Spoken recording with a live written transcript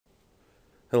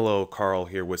Hello, Carl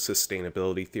here with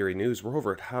Sustainability Theory News. We're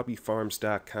over at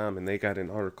hobbyfarms.com and they got an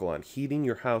article on heating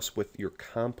your house with your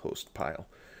compost pile.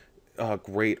 A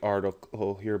great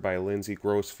article here by Lindsay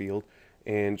Grossfield,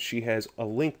 and she has a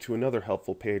link to another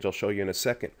helpful page I'll show you in a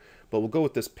second. But we'll go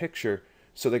with this picture.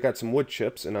 So they got some wood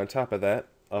chips, and on top of that,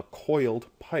 a coiled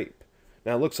pipe.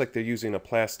 Now it looks like they're using a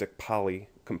plastic poly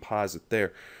composite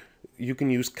there. You can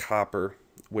use copper,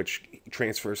 which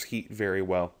transfers heat very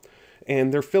well.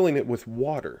 And they're filling it with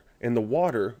water, and the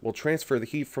water will transfer the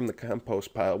heat from the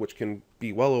compost pile, which can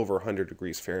be well over 100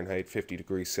 degrees Fahrenheit, 50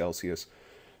 degrees Celsius.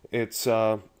 It's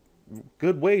a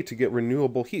good way to get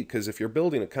renewable heat, because if you're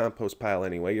building a compost pile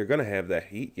anyway, you're going to have that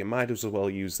heat. You might as well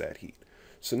use that heat.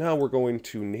 So now we're going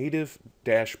to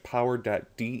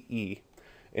native-power.de,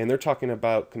 and they're talking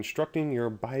about constructing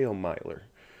your BioMiler.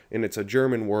 And it's a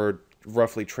German word,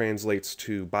 roughly translates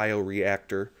to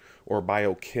bioreactor or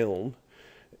biokiln.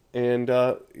 And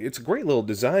it's a great little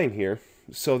design here.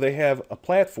 So they have a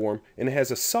platform, and it has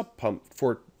a sub pump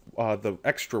for the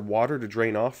extra water to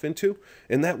drain off into.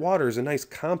 And that water is a nice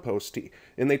compost tea.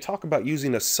 And they talk about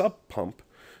using a sub pump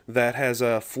that has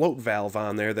a float valve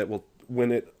on there that will,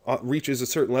 when it reaches a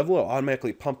certain level, it'll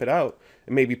automatically pump it out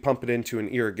and maybe pump it into an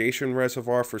irrigation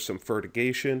reservoir for some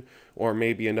fertigation, or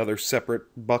maybe another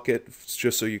separate bucket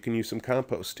just so you can use some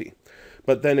compost tea.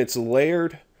 But then it's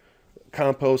layered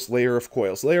compost, layer of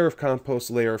coils, layer of compost,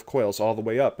 layer of coils, all the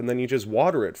way up, and then you just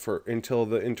water it for until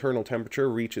the internal temperature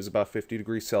reaches about 50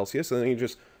 degrees Celsius, and then you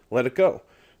just let it go.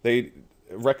 They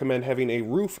recommend having a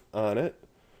roof on it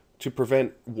to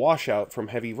prevent washout from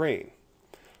heavy rain.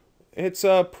 It's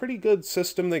a pretty good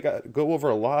system. They go over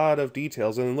a lot of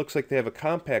details, and it looks like they have a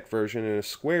compact version and a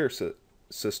square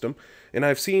system, and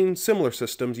I've seen similar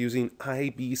systems using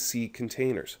IBC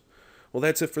containers. Well,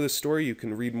 that's it for this story. You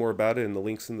can read more about it in the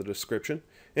links in the description.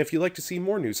 And if you'd like to see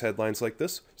more news headlines like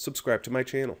this, subscribe to my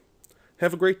channel.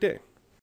 Have a great day.